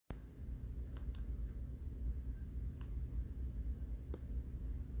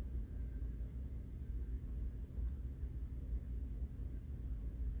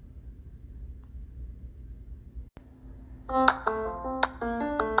What's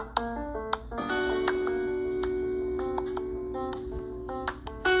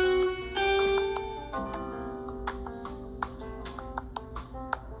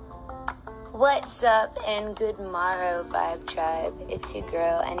up and good morrow, Vibe Tribe? It's your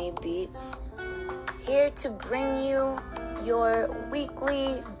girl, Any Beats, here to bring you your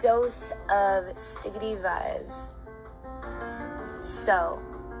weekly dose of stickity vibes. So,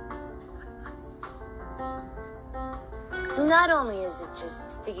 not only is it just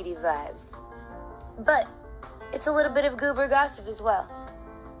stickity vibes, but it's a little bit of goober gossip as well.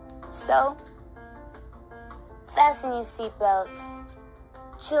 So, fasten your seatbelts,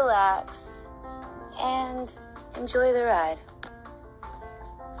 chillax, and enjoy the ride.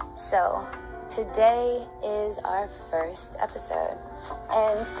 So, today is our first episode.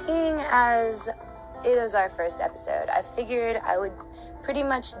 And seeing as it is our first episode, I figured I would pretty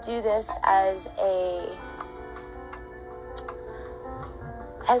much do this as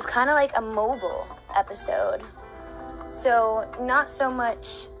kind of like a mobile episode. So, not so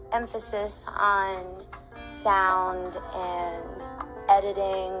much emphasis on sound and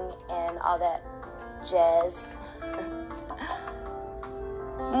editing and all that jazz.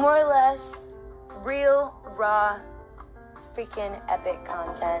 More or less real, raw, freaking epic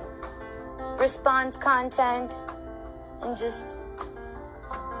content, response content, and just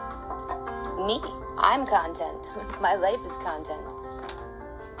me. I'm content. My life is content.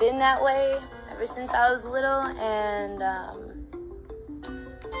 It's been that way ever since I was little, and I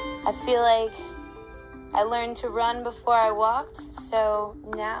feel like I learned to run before I walked, so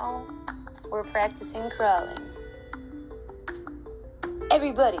now we're practicing crawling.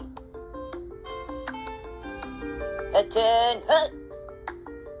 Everybody, attend.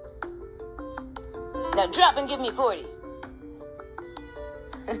 Now drop and give me 40.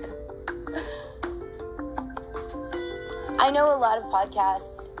 I know a lot of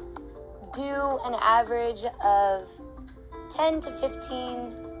podcasts do an average of 10 to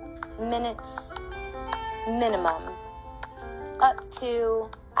 15 minutes minimum, up to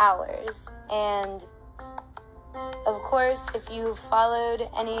hours. And of course, if you followed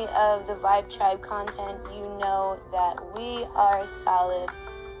any of the Vibe Tribe content, you know that we are solid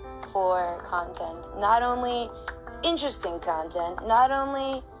for content. Not only interesting content, not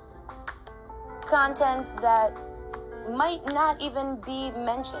only content that might not even be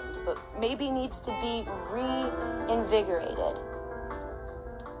mentioned, but maybe needs to be reinvigorated.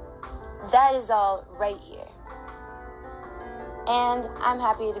 That is all right here. And I'm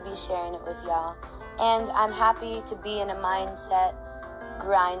happy to be sharing it with y'all. And I'm happy to be in a mindset,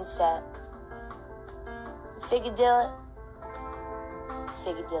 grind set. Figadill it.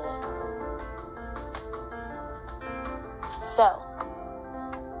 So,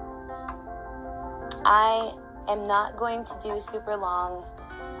 I am not going to do super long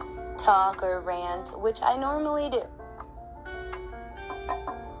talk or rant, which I normally do.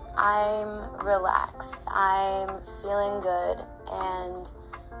 I'm relaxed, I'm feeling good, and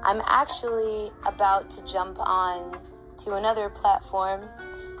I'm actually about to jump on to another platform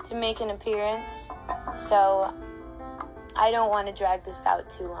to make an appearance, so I don't want to drag this out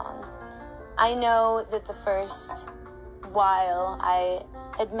too long. I know that the first while I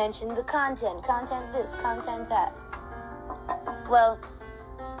had mentioned the content this, content that. Well,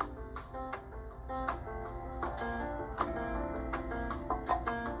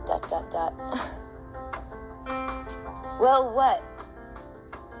 Well, what?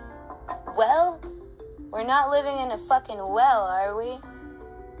 Well, we're not living in a fucking well, are we?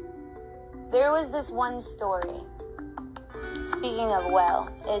 There was this one story. Speaking of well,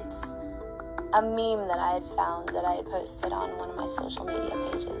 it's a meme that I had found that I had posted on one of my social media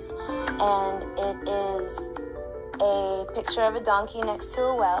pages. And it is a picture of a donkey next to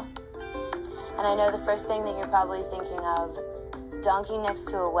a well. And I know the first thing that you're probably thinking of, donkey next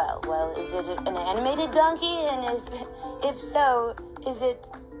to a well. Well, is it an animated donkey? And if so, is it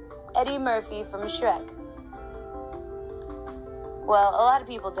Eddie Murphy from Shrek? Well, a lot of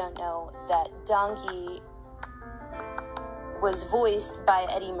people don't know that Donkey was voiced by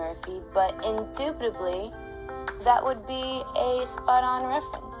Eddie Murphy, but indubitably, that would be a spot-on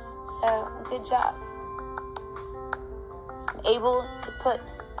reference. So, good job. I'm able to put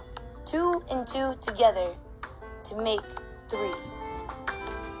 2 and 2 together to make 3.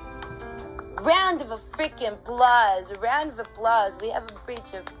 Round of a freaking applause. A round of applause. We have a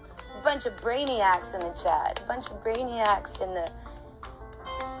bunch of brainiacs in the chat. A bunch of brainiacs in the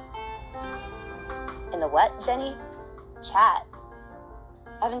what, Jenny? Chat.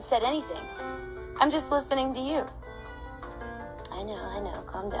 I haven't said anything. I'm just listening to you. I know.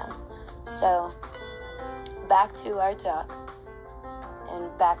 Calm down. So, back to our talk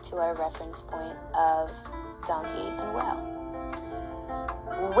and back to our reference point of donkey and well.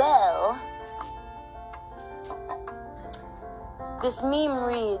 Well, this meme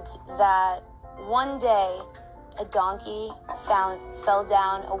reads that one day a donkey fell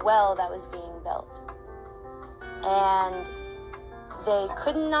down a well that was being built, and they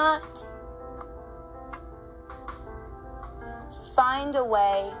could not find a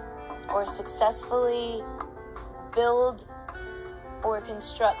way or successfully build or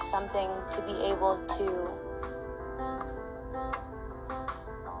construct something to be able to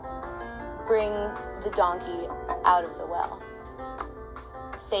bring the donkey out of the well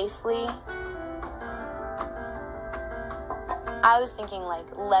safely. I was thinking like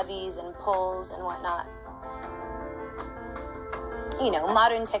levees and pulls and whatnot. You know,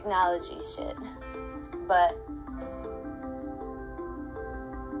 modern technology shit. But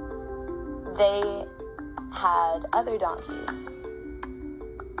they had other donkeys.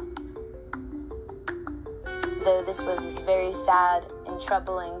 Though this was this very sad and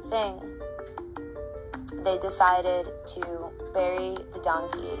troubling thing, they decided to bury the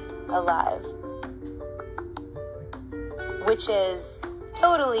donkey alive, which is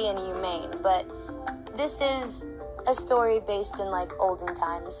totally inhumane, but this is a story based in like olden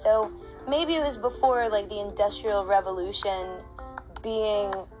times, so maybe it was before like the Industrial Revolution,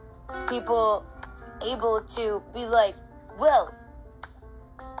 being people able to be like, well,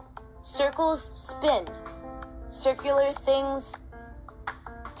 circles spin, circular things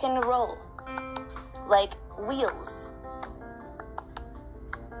can roll like wheels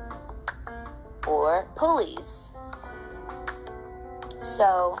or pulleys.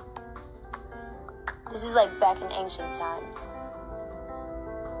 So this is like back in ancient times.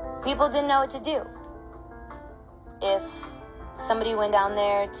 People didn't know what to do. If somebody went down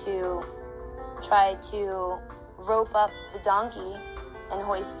there to try to rope up the donkey and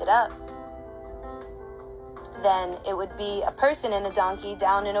hoist it up, then it would be a person and a donkey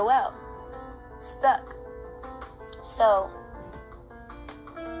down in a well, stuck. So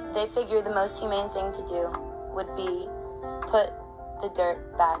they figured the most humane thing to do would be put the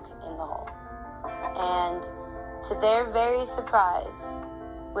dirt back in the hole. And to their very surprise,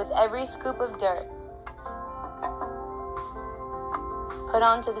 with every scoop of dirt put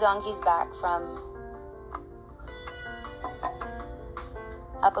onto the donkey's back from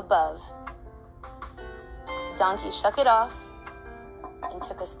up above, the donkey shook it off and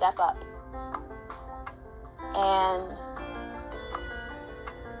took a step up. And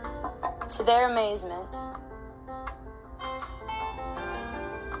to their amazement,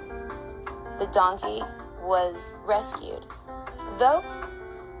 the donkey was rescued. Though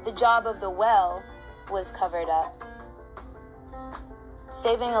the job of the well was covered up,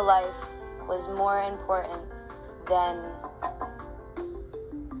 saving a life was more important than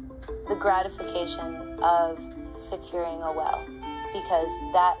the gratification of securing a well, because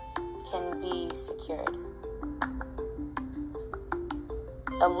that can be secured.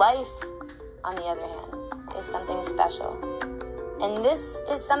 A life, on the other hand, is something special. And this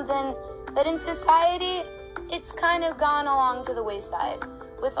is something that in society, it's kind of gone along to the wayside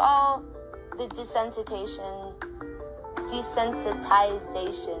with all the desensitization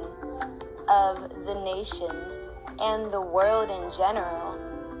of the nation and the world in general.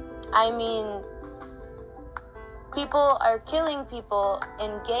 I mean, people are killing people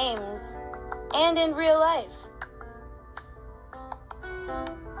in games and in real life.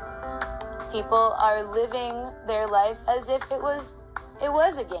 People are living their life as if it was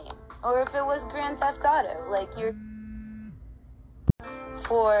a game, or if it was Grand Theft Auto. Like, you're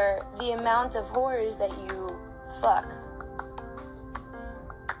for the amount of whores that you fuck,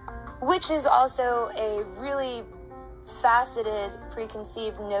 which is also a really faceted,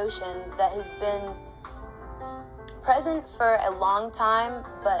 preconceived notion that has been present for a long time,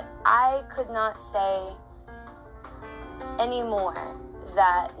 but I could not say anymore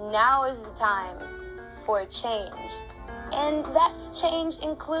that now is the time for change. And that's change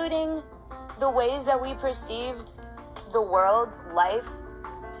including the ways that we perceived the world, life,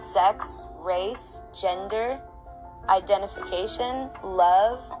 sex, race, gender, identification,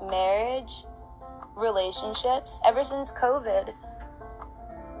 love, marriage, relationships. Ever since COVID,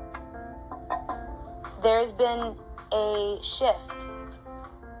 there's been a shift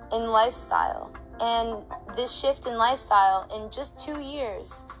in lifestyle. And this shift in lifestyle in just 2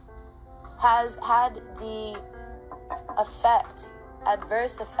 years has had the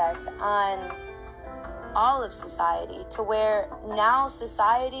adverse effect on all of society, to where now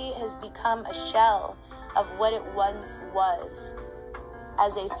society has become a shell of what it once was,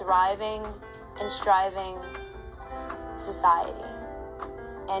 as a thriving and striving society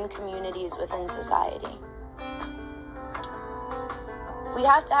and communities within society. We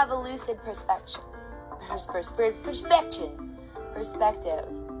have to have a lucid perspective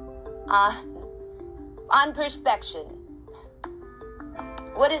on perspection.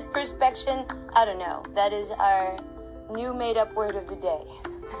 What is perspection? I don't know. That is our new made-up word of the day.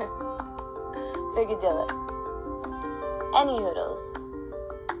 Figadilla. Any hoodles.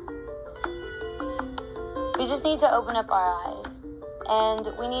 We just need to open up our eyes. And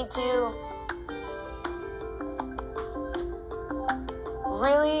we need to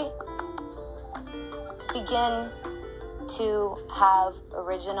really begin to have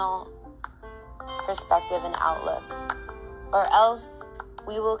original perspective and outlook, or else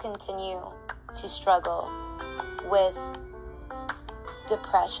we will continue to struggle with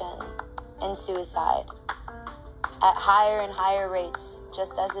depression and suicide at higher and higher rates,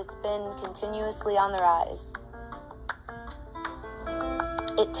 just as it's been continuously on the rise.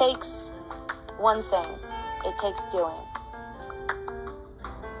 It takes one thing. It takes doing.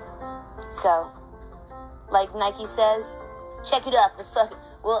 So, like Nike says, check it off the fucking...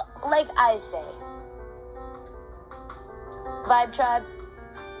 Well, like I say, Vibe Tribe,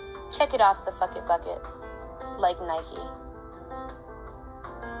 check it off the fuck it bucket, like Nike.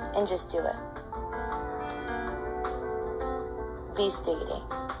 And just do it. Be Stiggity.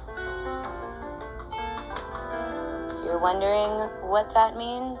 If you're wondering what that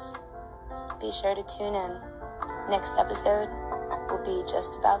means, be sure to tune in. Next episode will be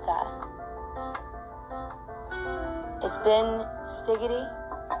just about that. It's been Stiggity.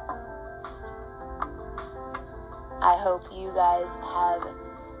 I hope you guys have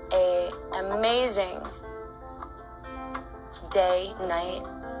an amazing day, night,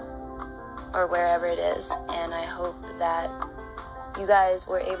 or wherever it is. And I hope that you guys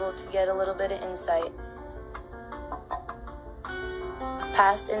were able to get a little bit of insight.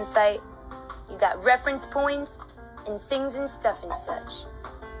 Past insight. You got reference points and things and stuff and such.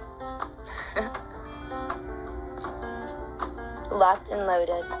 Locked and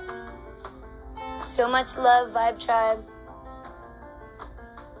loaded. So much love, Vibe Tribe.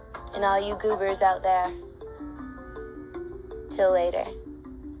 And all you goobers out there. Till later.